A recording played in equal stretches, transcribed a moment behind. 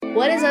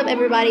What is up,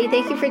 everybody?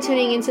 Thank you for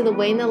tuning into The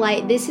Way and the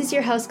Light. This is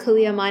your host,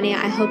 Kalia Mania.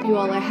 I hope you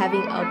all are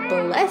having a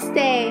blessed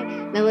day.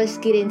 Now let's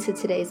get into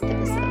today's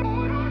episode.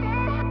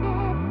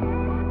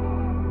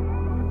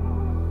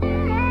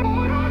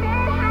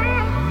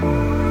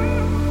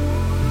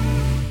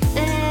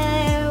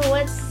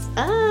 What's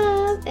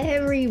up,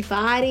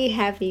 everybody?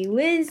 Happy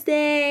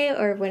Wednesday,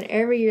 or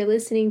whenever you're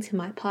listening to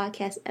my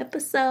podcast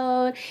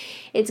episode.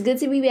 It's good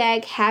to be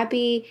back.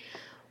 Happy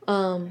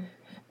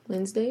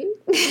Wednesday.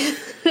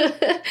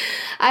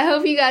 I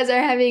hope you guys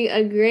are having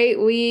a great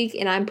week,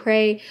 and I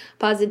pray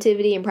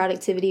positivity and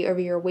productivity over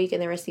your week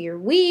and the rest of your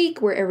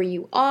week, wherever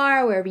you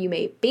are, wherever you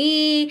may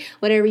be,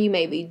 whatever you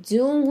may be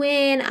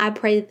doing. I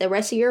pray that the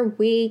rest of your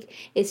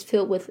week is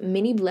filled with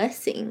many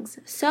blessings.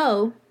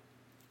 So,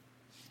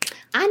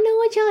 I know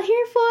what y'all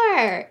here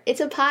for.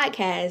 It's a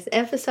podcast,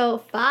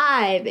 episode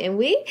 5, and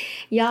we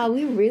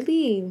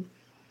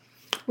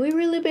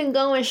really been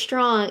going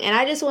strong. And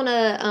I just want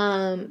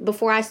to,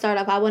 before I start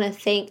off, I want to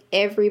thank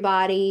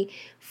everybody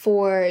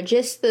for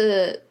just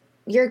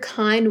your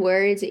kind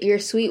words, your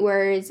sweet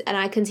words. And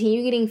I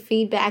continue getting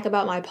feedback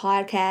about my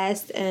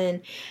podcast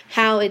and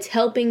how it's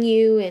helping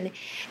you and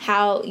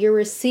how you're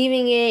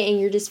receiving it and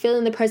you're just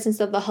feeling the presence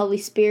of the Holy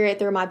Spirit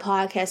through my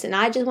podcast. And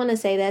I just want to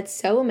say that's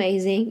so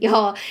amazing.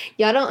 Y'all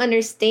don't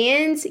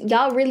understand.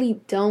 Y'all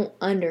really don't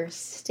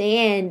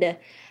understand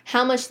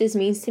how much this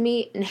means to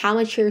me and how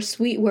much your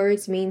sweet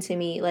words mean to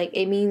me. Like,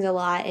 it means a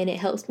lot, and it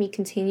helps me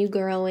continue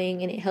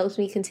growing, and it helps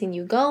me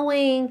continue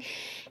going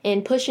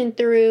and pushing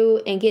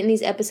through and getting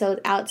these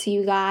episodes out to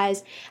you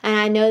guys. And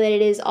I know that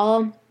it is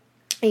all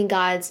in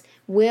God's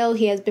will.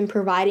 He has been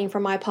providing for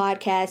my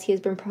podcast. He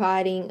has been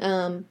providing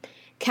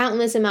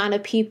countless amount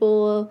of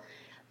people,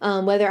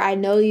 whether I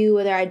know you,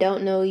 whether I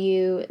don't know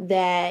you,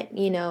 that,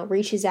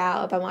 reaches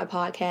out about my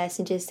podcast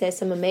and just says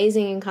some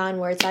amazing and kind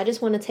words. So I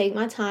just want to take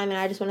my time, and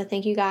I just want to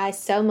thank you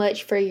guys so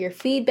much for your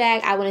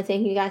feedback. I want to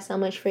thank you guys so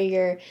much for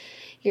your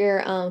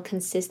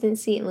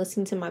consistency in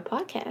listening to my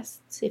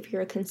podcasts, if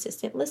you're a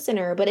consistent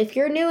listener. But if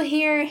you're new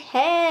here,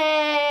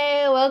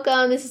 hey,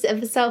 welcome. This is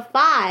episode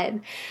 5.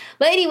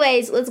 But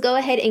anyways, let's go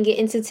ahead and get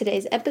into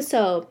today's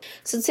episode.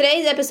 So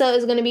today's episode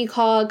is going to be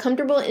called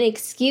Comfortable in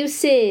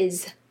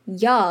Excuses.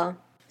 Y'all,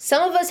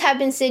 some of us have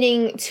been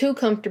sitting too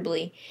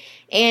comfortably.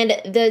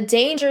 And the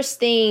dangerous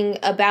thing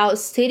about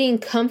sitting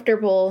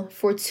comfortable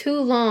for too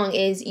long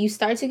is you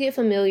start to get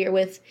familiar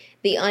with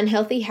the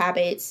unhealthy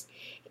habits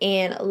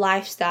and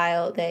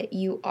lifestyle that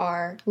you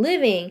are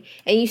living,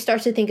 and you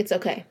start to think it's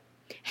okay.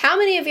 How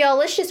many of y'all,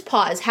 let's just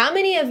pause. How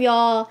many of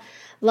y'all,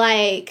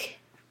 like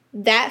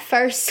that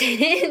first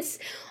sentence,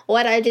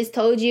 what I just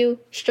told you,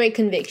 straight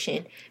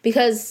conviction?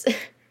 Because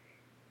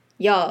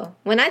y'all,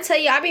 when I tell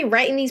you I be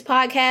writing these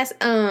podcasts,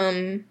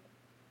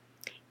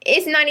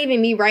 it's not even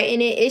me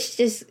writing it. It's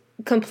just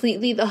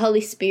completely the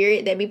Holy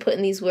Spirit that be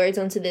putting these words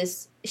onto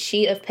this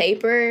sheet of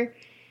paper,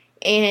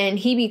 and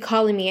he be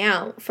calling me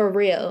out for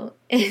real.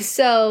 And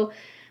so,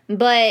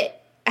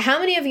 but how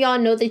many of y'all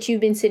know that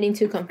you've been sitting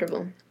too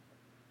comfortable?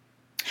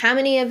 How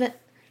many of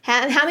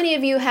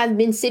you have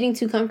been sitting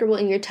too comfortable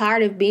and you're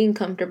tired of being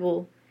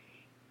comfortable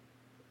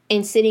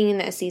and sitting in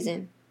that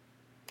season?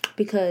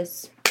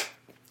 Because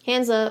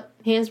hands up,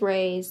 hands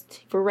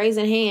raised. If we're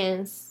raising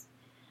hands,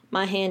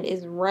 my hand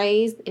is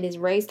raised. It is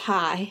raised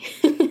high.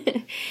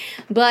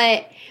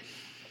 But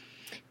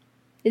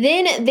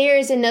then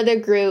there's another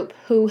group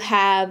who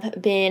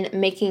have been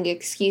making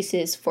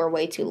excuses for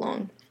way too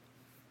long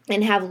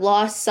and have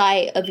lost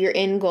sight of your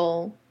end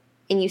goal,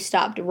 and you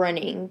stopped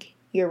running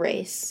your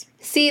race.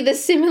 See, the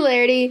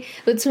similarity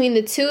between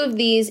the two of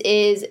these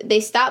is they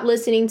stopped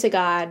listening to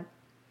God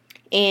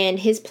and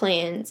his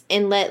plans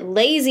and let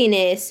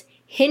laziness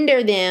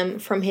hinder them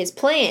from his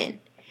plan.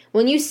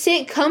 When you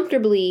sit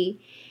comfortably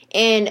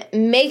and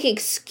make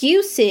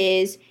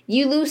excuses,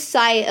 you lose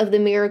sight of the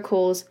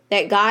miracles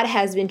that God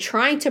has been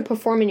trying to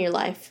perform in your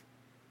life.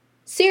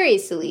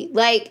 Seriously,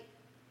 like,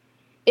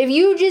 if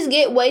you just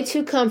get way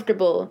too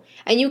comfortable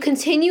and you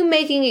continue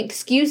making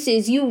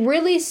excuses, you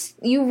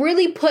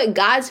really put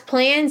God's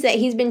plans that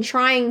he's been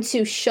trying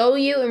to show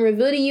you and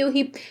reveal to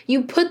you,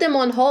 you put them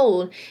on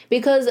hold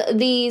because of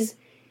this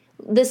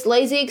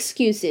lazy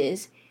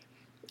excuses,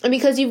 and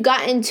because you've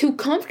gotten too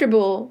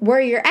comfortable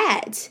where you're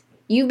at.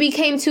 You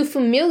became too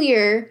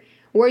familiar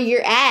where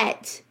you're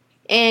at,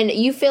 and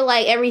you feel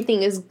like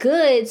everything is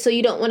good, so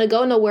you don't want to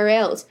go nowhere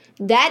else.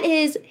 That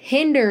is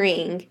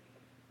hindering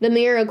the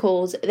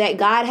miracles that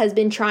God has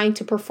been trying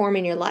to perform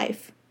in your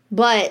life.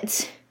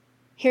 But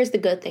here's the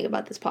good thing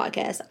about this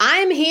podcast.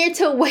 I'm here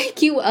to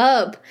wake you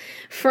up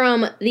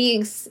from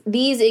these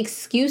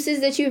excuses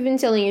that you've been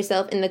telling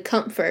yourself in the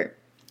comfort.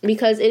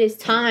 Because it is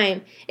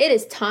time,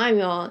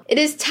 y'all. It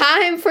is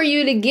time for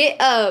you to get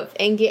up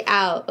and get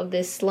out of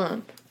this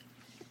slump.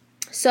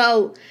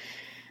 So,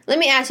 let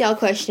me ask y'all a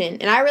question,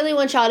 and I really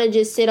want y'all to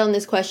just sit on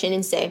this question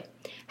and say,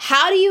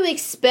 how do you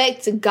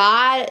expect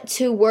God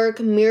to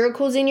work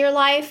miracles in your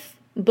life,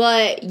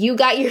 but you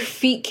got your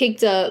feet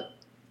kicked up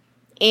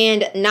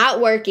and not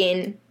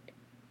working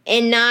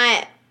and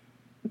not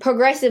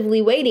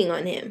progressively waiting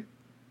on him?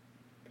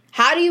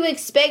 How do you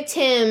expect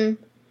him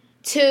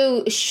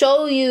to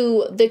show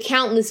you the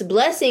countless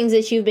blessings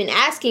that you've been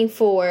asking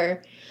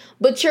for,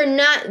 but you're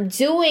not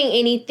doing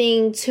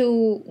anything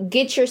to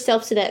get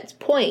yourself to that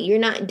point? You're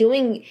not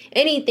doing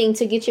anything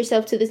to get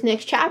yourself to this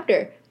next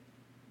chapter.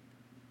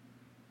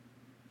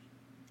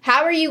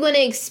 How are you going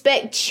to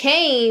expect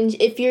change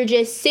if you're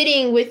just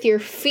sitting with your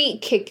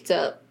feet kicked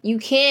up? You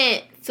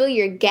can't fill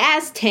your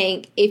gas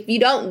tank if you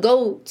don't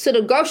go to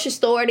the grocery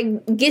store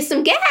to get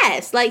some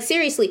gas. Like,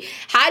 seriously,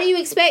 how do you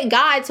expect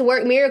God to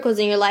work miracles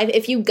in your life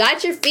if you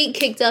got your feet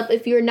kicked up,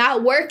 if you're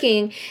not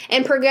working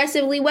and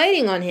progressively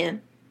waiting on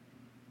him?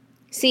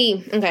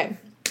 See, okay,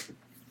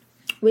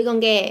 we're gonna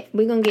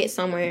get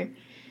somewhere.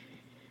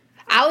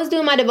 I was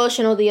doing my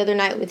devotional the other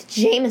night with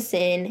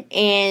Jameson,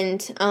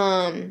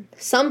 and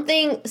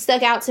something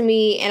stuck out to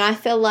me, and I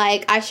feel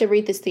like I should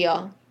read this to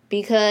y'all,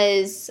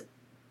 because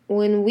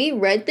when we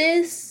read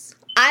this,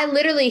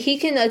 he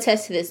can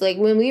attest to this. Like,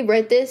 when we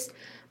read this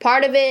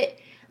part of it,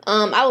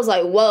 I was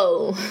like,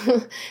 whoa,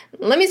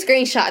 let me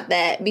screenshot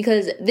that,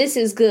 because this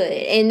is good.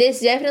 And this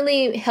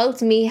definitely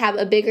helped me have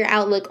a bigger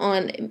outlook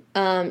on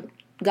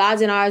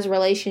God's and ours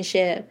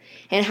relationship,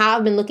 and how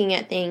I've been looking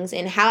at things,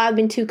 and how I've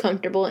been too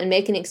comfortable in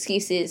making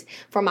excuses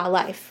for my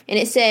life. And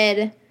it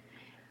said,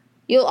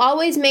 you'll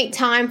always make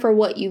time for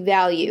what you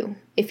value.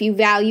 If you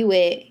value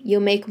it,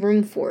 you'll make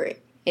room for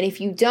it. And if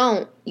you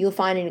don't, you'll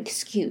find an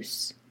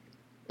excuse.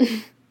 Let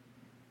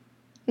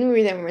me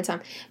read that one more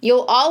time.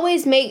 You'll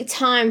always make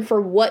time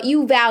for what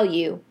you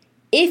value.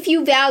 If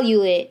you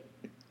value it,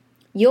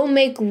 you'll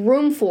make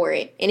room for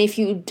it. And if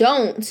you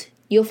don't,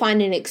 you'll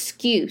find an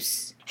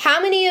excuse. How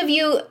many of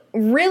you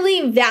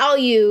really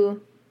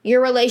value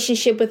your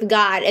relationship with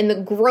God and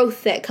the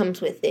growth that comes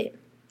with it?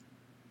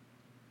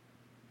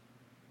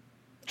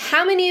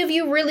 How many of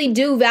you really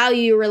do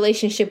value your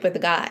relationship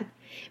with God?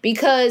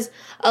 Because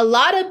a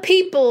lot of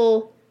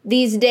people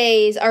these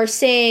days are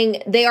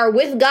saying they are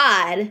with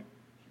God,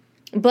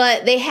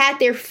 but they had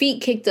their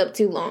feet kicked up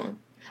too long.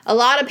 A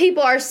lot of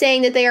people are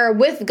saying that they are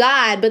with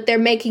God, but they're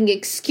making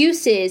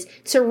excuses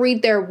to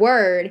read their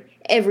word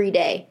every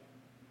day.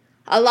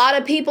 A lot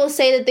of people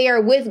say that they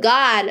are with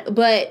God,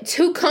 but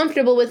too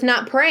comfortable with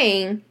not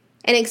praying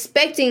and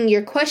expecting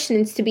your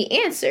questions to be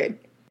answered.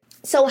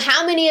 So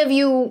how many of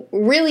you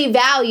really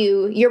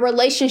value your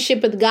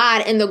relationship with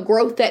God and the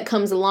growth that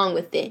comes along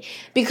with it?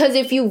 Because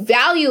if you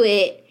value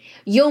it,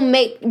 you'll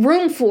make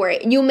room for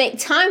it. You'll make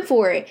time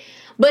for it.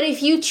 But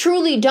if you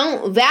truly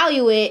don't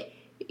value it,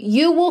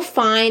 you will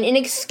find an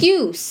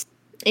excuse.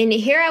 And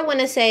here I want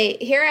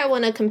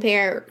to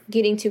compare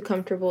getting too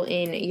comfortable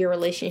in your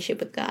relationship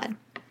with God.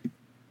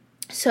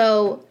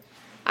 So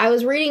I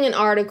was reading an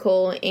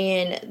article,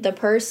 and the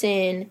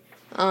person,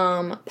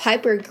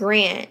 Piper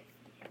Grant,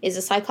 is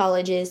a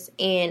psychologist,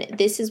 and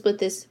this is what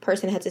this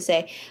person had to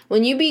say.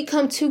 When you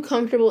become too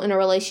comfortable in a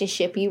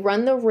relationship, you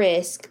run the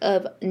risk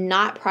of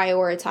not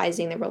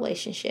prioritizing the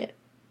relationship.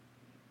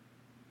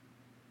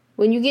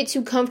 When you get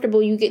too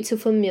comfortable, you get too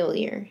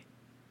familiar.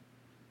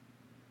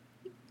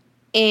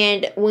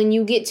 And when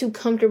you get too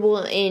comfortable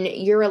in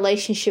your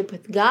relationship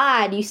with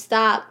God, you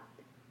stop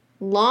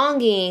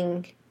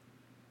longing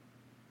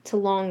to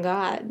long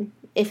God,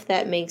 if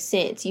that makes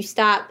sense. You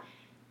stop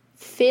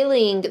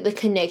feeling the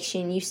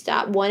connection. You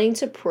stop wanting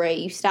to pray.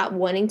 You stop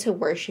wanting to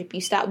worship. You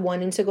stop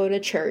wanting to go to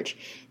church.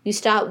 You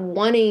stop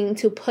wanting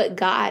to put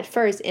God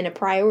first in a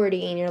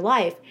priority in your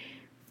life.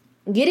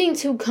 Getting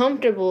too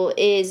comfortable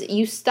is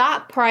you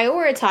stop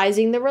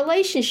prioritizing the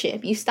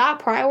relationship. You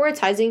stop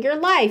prioritizing your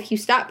life. You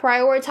stop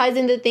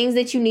prioritizing the things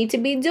that you need to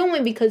be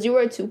doing because you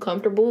are too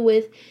comfortable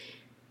with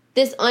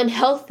this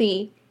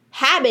unhealthy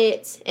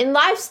habits and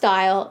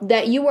lifestyle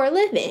that you are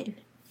living.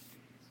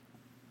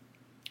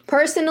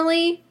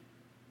 Personally,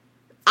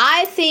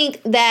 I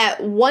think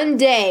that one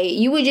day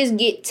you would just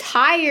get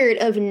tired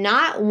of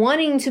not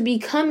wanting to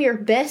become your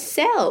best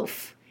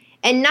self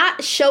and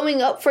not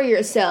showing up for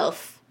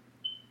yourself.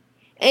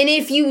 And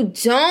if you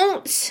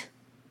don't,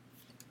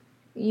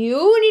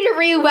 you need to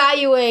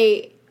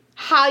reevaluate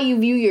how you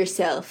view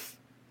yourself.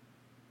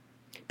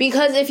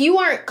 Because if you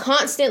aren't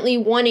constantly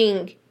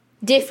wanting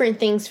different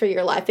things for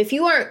your life, if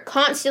you aren't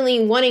constantly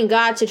wanting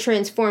God to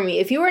transform you,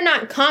 if you are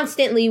not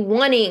constantly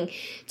wanting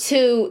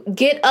to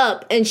get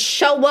up and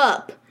show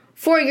up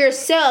for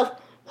yourself,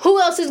 who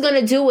else is going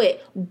to do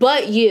it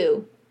but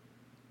you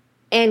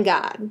and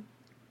God?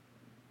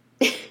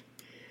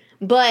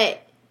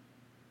 But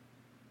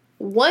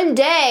one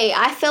day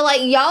I feel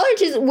like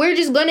we're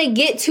just going to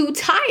get too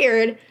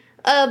tired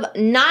of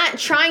not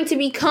trying to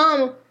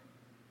become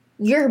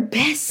your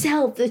best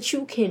self that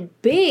you can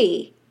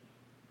be.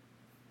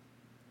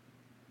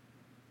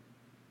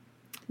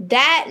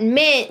 That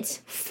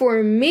meant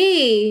for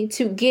me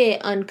to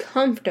get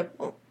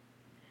uncomfortable.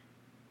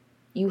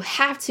 You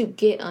have to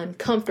get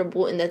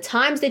uncomfortable in the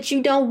times that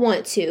you don't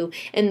want to,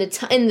 and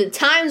in the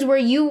times where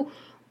you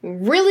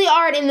really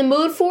aren't in the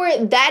mood for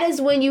it. That is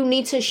when you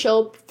need to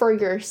show up for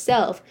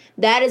yourself.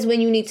 That is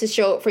when you need to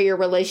show up for your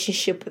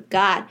relationship with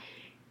God.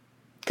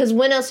 Because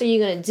when else are you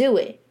going to do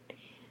it?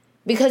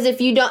 Because if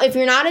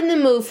you're not in the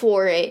mood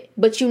for it,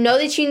 but you know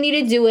that you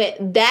need to do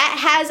it,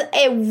 that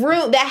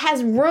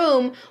has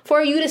room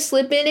for you to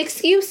slip in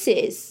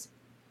excuses.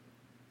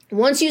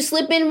 Once you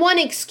slip in one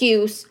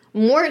excuse,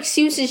 more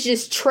excuses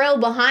just trail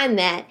behind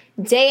that,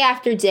 day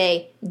after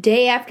day,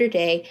 day after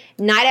day,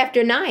 night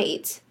after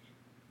night.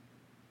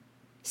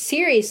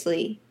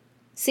 Seriously.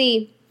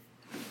 See,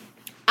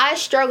 I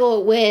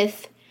struggle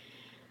with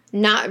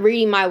not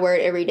reading my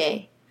word every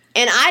day.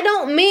 And I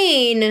don't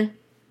mean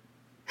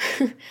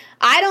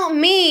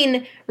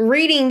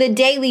reading the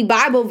daily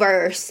Bible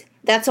verse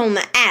that's on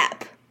the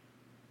app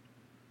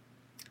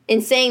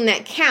and saying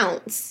that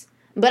counts.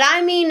 But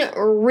I mean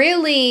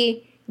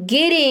really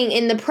getting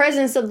in the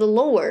presence of the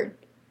Lord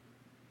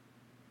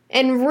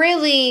and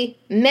really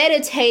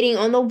meditating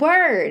on the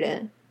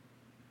word.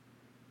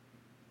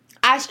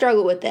 I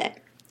struggle with that.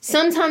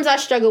 Sometimes I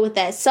struggle with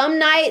that. Some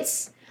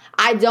nights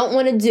I don't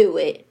want to do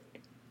it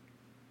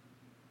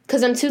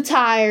because I'm too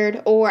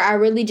tired, or I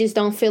really just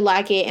don't feel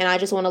like it and I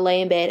just want to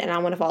lay in bed and I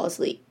want to fall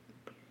asleep.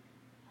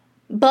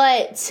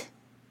 But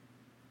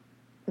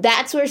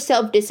that's where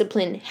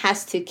self-discipline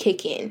has to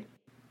kick in.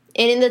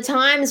 And in the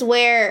times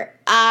where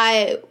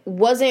I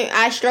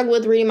struggled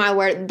with reading my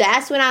word,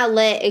 that's when I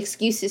let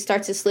excuses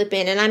start to slip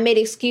in. And I made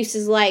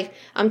excuses like,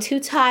 I'm too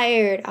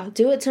tired, I'll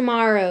do it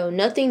tomorrow,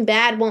 nothing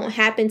bad won't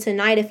happen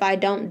tonight if I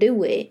don't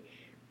do it.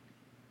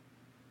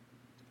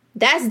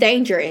 That's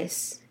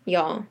dangerous,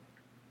 y'all.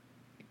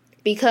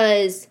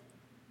 Because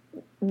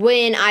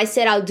when I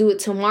said I'll do it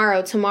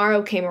tomorrow,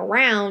 tomorrow came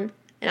around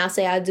and I'll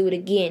say I'll do it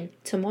again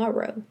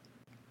tomorrow.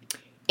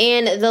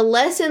 And the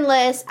less and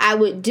less I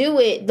would do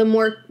it,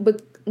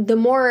 the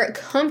more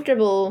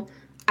comfortable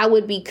I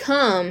would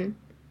become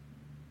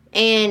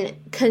and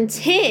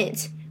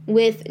content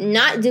with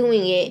not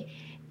doing it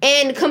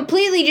and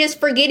completely just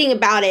forgetting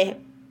about it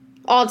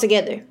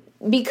altogether.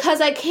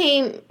 Because I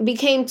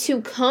became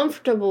too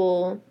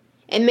comfortable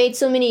and made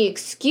so many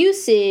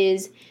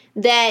excuses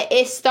that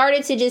it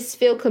started to just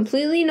feel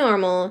completely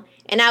normal,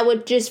 and I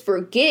would just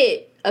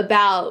forget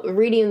about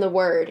reading the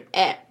word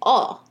at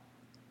all,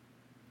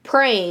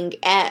 praying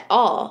at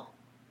all.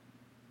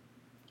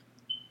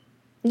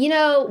 You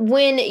know,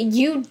 when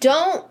you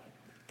don't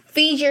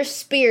feed your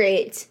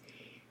spirit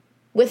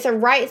with the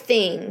right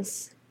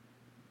things,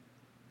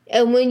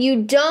 and when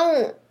you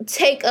don't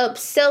take up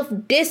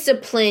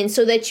self-discipline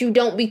so that you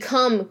don't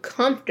become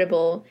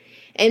comfortable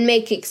and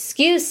make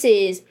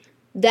excuses,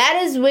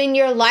 that is when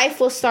your life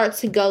will start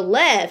to go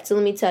left. So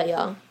let me tell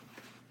y'all.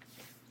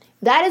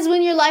 That is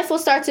when your life will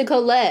start to go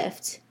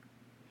left.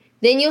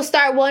 Then you'll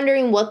start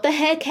wondering what the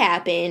heck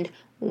happened.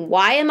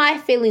 Why am I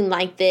feeling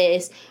like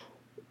this?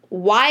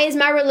 Why is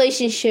my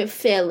relationship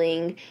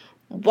failing?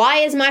 Why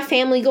is my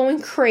family going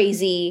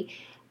crazy?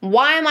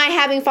 Why am I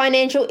having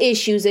financial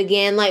issues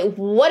again? Like,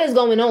 what is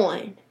going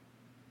on?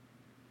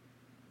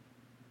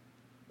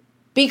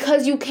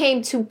 Because you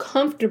came too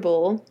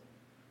comfortable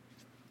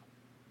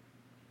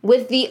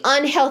with the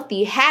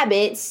unhealthy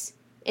habits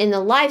and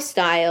the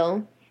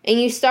lifestyle, and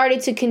you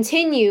started to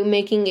continue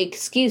making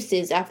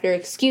excuses after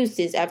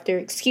excuses after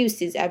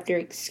excuses after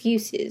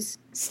excuses.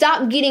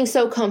 Stop getting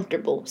so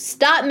comfortable.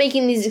 Stop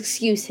making these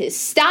excuses.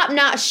 Stop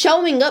not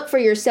showing up for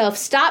yourself.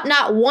 Stop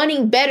not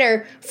wanting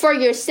better for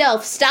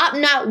yourself. Stop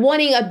not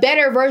wanting a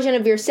better version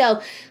of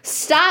yourself.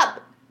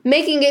 Stop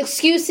making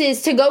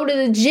excuses to go to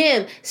the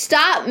gym.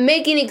 Stop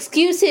making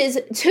excuses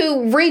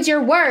to read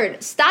your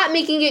word. Stop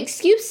making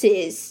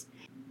excuses.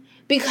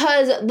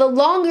 Because the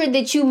longer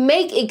that you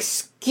make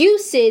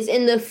excuses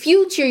in the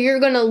future, you're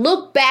going to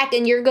look back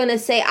and you're going to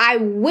say, I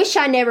wish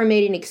I never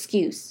made an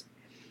excuse.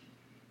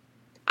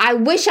 I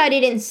wish I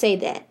didn't say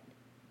that.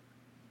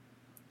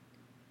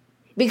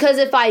 Because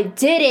if I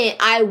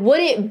didn't, I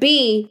wouldn't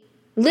be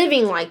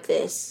living like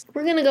this.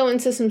 We're going to go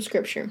into some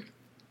scripture.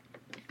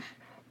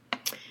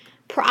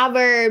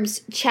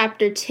 Proverbs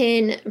chapter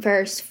 10,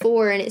 verse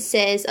 4, and it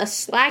says, a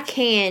slack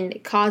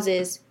hand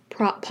causes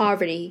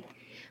poverty,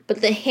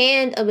 but the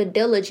hand of a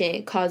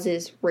diligent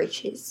causes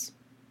riches.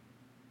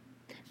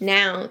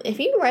 Now, if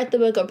you read the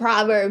book of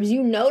Proverbs,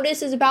 you know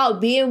this is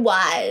about being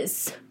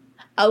wise.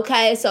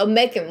 Okay, so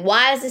making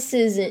wise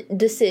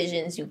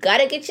decisions. You got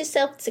to get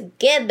yourself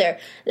together.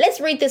 Let's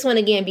read this one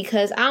again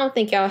because I don't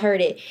think y'all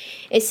heard it.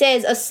 It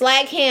says, a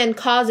slack hand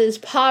causes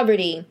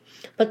poverty,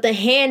 but the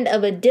hand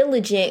of a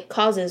diligent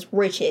causes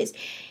riches.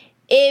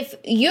 If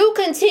you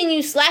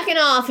continue slacking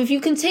off, if you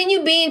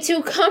continue being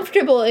too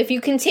comfortable, if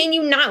you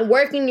continue not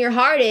working your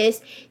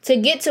hardest to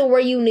get to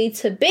where you need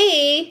to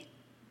be,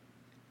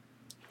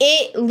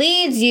 it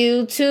leads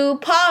you to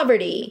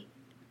poverty.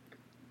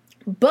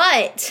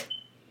 But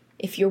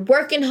if you're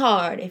working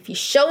hard, if you're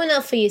showing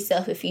up for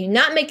yourself, if you're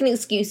not making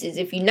excuses,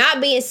 if you're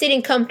not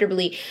sitting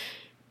comfortably,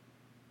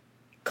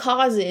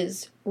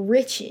 causes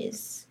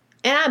riches.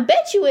 And I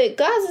bet you it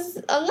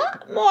causes a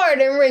lot more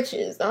than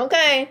riches,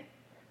 okay?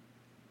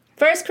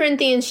 1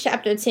 Corinthians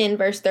chapter 10,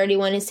 verse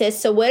 31, it says,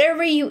 so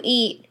whatever you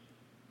eat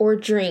or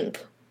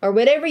drink or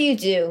whatever you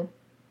do,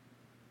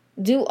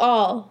 do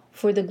all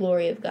for the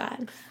glory of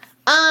God.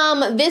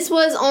 This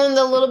was on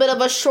the little bit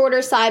of a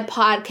shorter side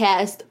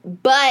podcast,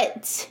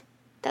 but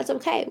that's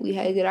okay. We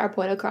had to get our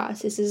point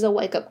across. This is a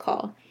wake-up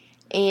call,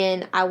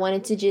 and I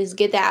wanted to just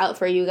get that out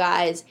for you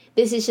guys.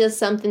 This is just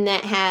something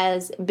that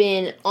has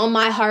been on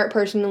my heart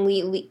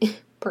personally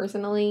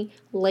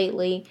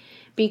lately,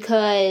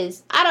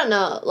 because I don't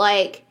know,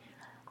 like,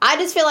 I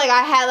just feel like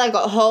I had like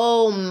a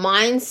whole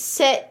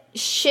mindset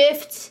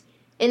shift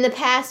in the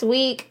past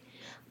week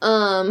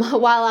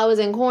while I was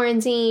in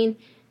quarantine.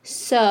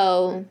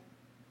 So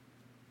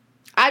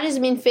I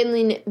just been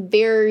feeling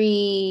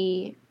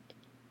very,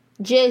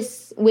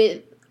 just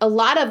with a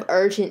lot of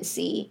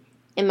urgency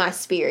in my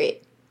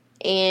spirit.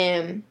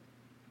 And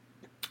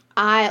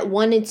I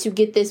wanted to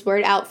get this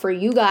word out for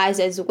you guys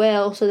as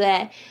well, so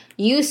that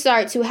you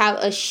start to have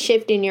a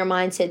shift in your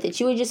mindset, that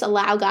you would just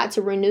allow God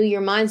to renew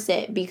your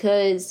mindset,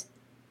 because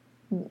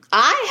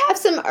I have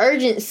some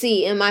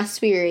urgency in my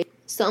spirit.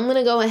 So I'm going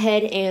to go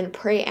ahead and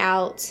pray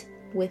out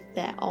with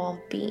that all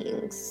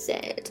being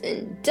said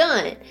and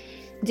done.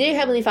 Dear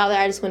Heavenly Father,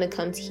 I just want to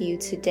come to you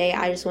today.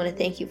 I just want to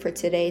thank you for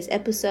today's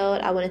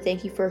episode. I want to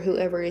thank you for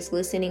whoever is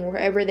listening,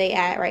 wherever they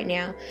at right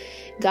now.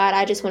 God,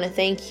 I just want to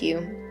thank you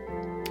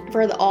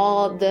for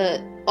all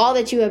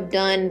that you have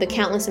done, the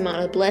countless amount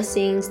of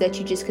blessings that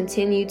you just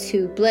continue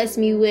to bless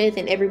me with,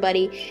 and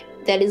everybody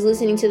that is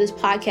listening to this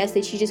podcast,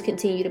 that you just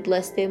continue to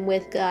bless them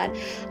with, God.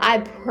 I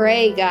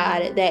pray,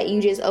 God, that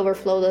you just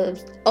overflow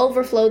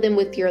them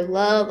with your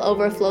love,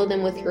 overflow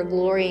them with your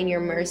glory and your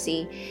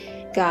mercy,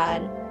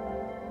 God.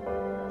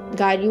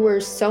 God, you are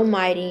so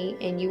mighty,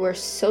 and you are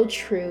so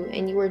true,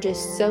 and you are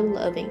just so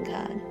loving,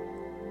 God.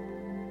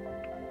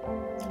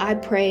 I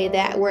pray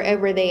that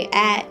wherever they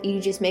at,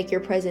 you just make your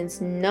presence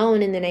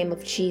known in the name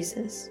of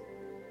Jesus.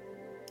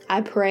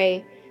 I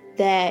pray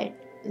that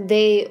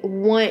they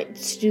want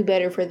to do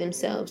better for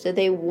themselves, that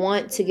they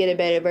want to get a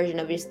better version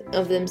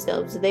of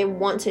themselves, that they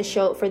want to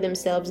show it for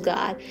themselves,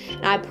 God.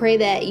 And I pray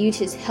that you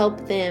just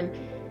help them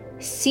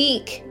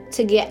seek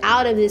to get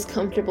out of this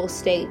comfortable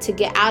state, to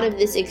get out of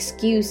this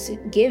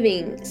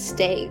excuse-giving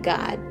state,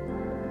 God.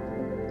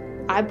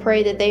 I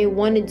pray that they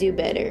want to do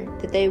better,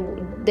 that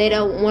they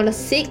don't want to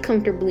sit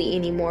comfortably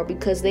anymore,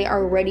 because they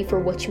are ready for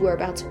what you are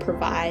about to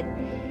provide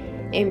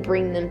and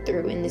bring them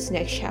through in this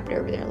next chapter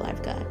of their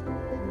life, God.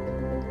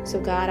 So,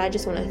 God, I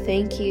just want to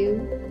thank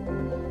you.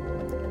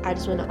 I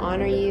just want to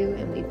honor you,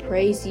 and we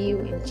praise you.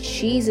 In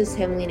Jesus'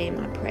 heavenly name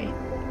I pray.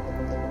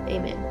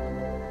 Amen.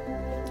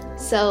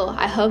 So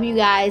I hope you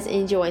guys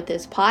enjoyed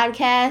this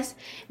podcast.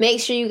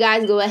 Make sure you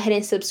guys go ahead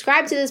and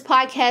subscribe to this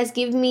podcast.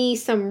 Give me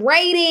some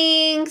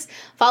ratings.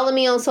 Follow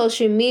me on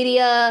social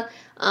media.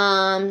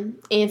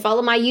 And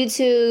follow my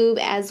YouTube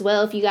as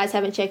well. If you guys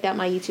haven't checked out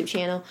my YouTube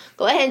channel,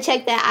 go ahead and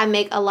check that. I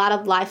make a lot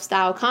of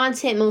lifestyle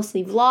content,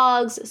 mostly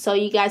vlogs. So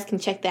you guys can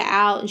check that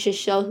out and just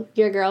show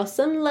your girl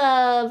some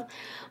love.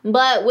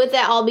 But with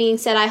that all being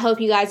said, I hope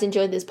you guys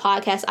enjoyed this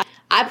podcast.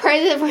 I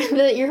pray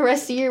that your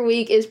rest of your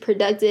week is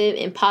productive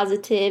and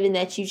positive, and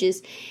that you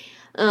just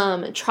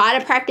try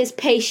to practice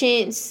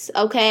patience.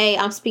 Okay,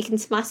 I'm speaking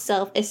to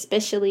myself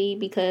especially,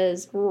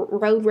 because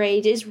road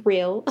rage is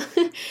real.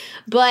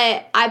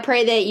 But I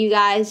pray that you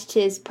guys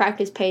just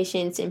practice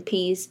patience and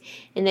peace,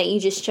 and that you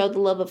just show the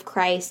love of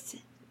Christ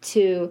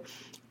to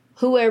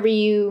whoever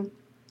you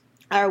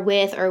are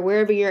with, or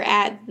wherever you're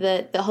at.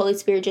 The Holy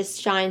Spirit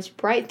just shines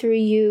bright through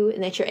you,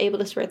 and that you're able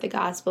to spread the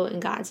gospel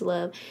and God's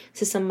love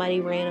to somebody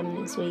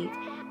random this week.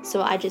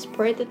 So I just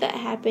pray that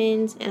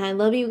happens, and I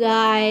love you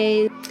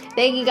guys.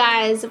 Thank you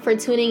guys for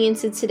tuning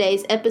into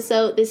today's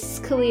episode. This is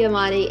Kalia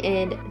Madi,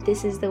 and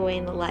this is The Way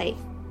and the Light.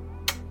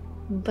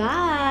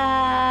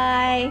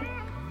 Bye.